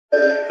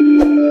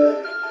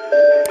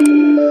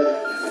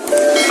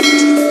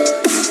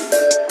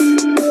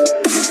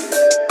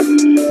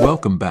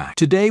Welcome back.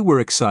 Today we're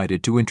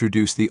excited to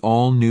introduce the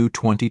all-new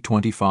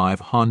 2025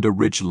 Honda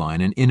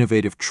Ridgeline, an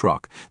innovative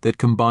truck that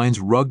combines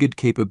rugged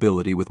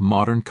capability with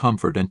modern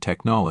comfort and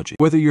technology.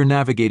 Whether you're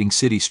navigating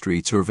city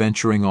streets or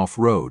venturing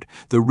off-road,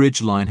 the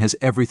Ridgeline has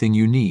everything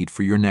you need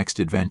for your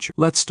next adventure.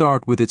 Let's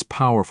start with its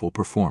powerful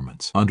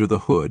performance. Under the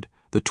hood,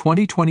 the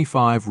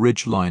 2025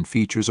 Ridgeline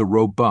features a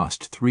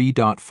robust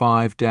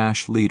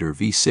 3.5-liter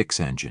V6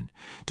 engine,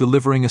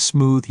 delivering a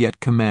smooth yet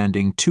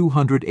commanding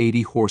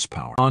 280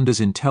 horsepower.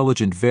 Honda's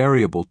intelligent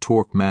variable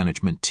torque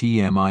management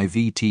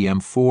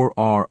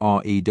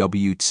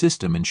TMI-VTM4RAW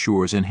system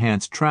ensures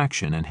enhanced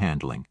traction and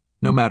handling,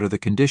 no matter the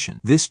condition.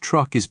 This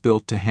truck is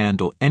built to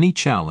handle any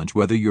challenge,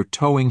 whether you're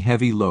towing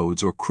heavy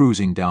loads or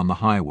cruising down the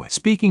highway.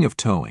 Speaking of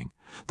towing,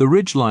 the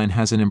Ridgeline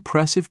has an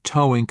impressive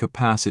towing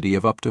capacity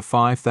of up to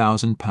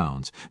 5,000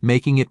 pounds,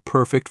 making it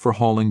perfect for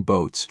hauling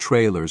boats,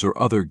 trailers, or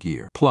other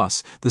gear.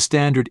 Plus, the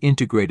standard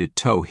integrated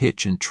tow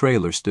hitch and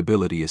trailer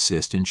stability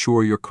assist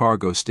ensure your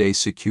cargo stays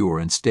secure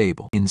and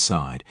stable.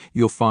 Inside,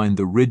 you'll find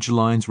the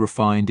Ridgeline's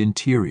refined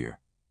interior,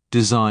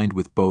 designed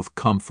with both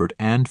comfort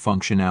and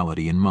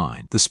functionality in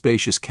mind. The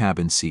spacious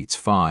cabin seats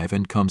 5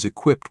 and comes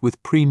equipped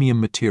with premium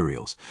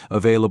materials,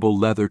 available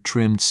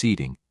leather-trimmed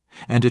seating,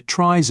 and a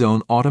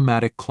tri-zone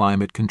automatic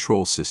climate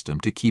control system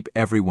to keep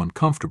everyone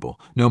comfortable,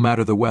 no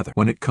matter the weather.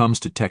 When it comes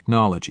to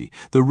technology,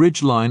 the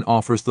Ridgeline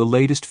offers the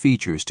latest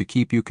features to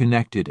keep you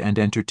connected and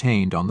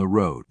entertained on the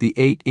road. The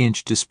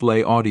 8-inch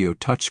display audio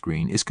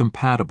touchscreen is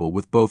compatible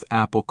with both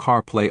Apple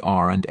CarPlay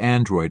R and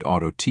Android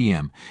Auto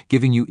TM,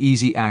 giving you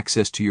easy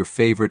access to your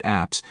favorite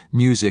apps,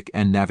 music,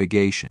 and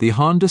navigation. The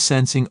Honda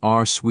Sensing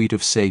R suite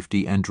of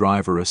safety and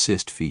driver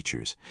assist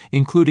features,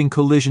 including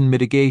collision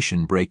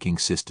mitigation braking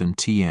system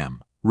TM,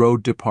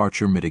 road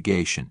departure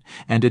mitigation,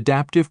 and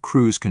adaptive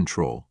cruise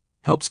control,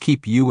 helps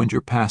keep you and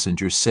your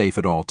passengers safe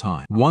at all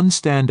times. One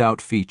standout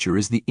feature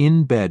is the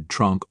in-bed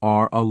trunk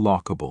R, a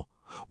lockable,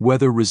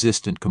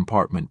 weather-resistant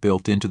compartment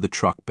built into the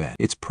truck bed.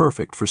 It's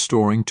perfect for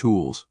storing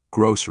tools,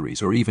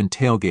 groceries, or even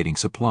tailgating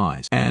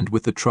supplies. And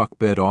with the truck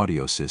bed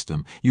audio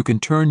system, you can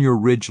turn your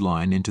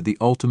Ridgeline into the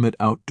ultimate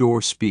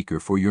outdoor speaker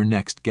for your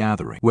next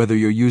gathering. Whether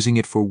you're using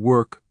it for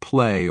work,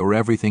 play, or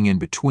everything in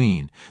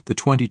between, the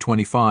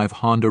 2025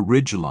 Honda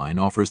Ridgeline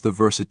offers the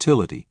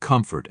versatility,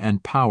 comfort,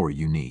 and power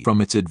you need.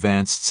 From its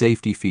advanced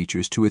safety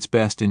features to its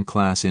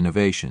best-in-class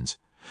innovations,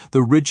 the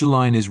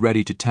Ridgeline is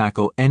ready to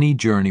tackle any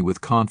journey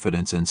with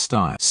confidence and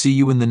style. See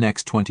you in the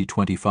next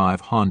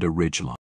 2025 Honda Ridgeline.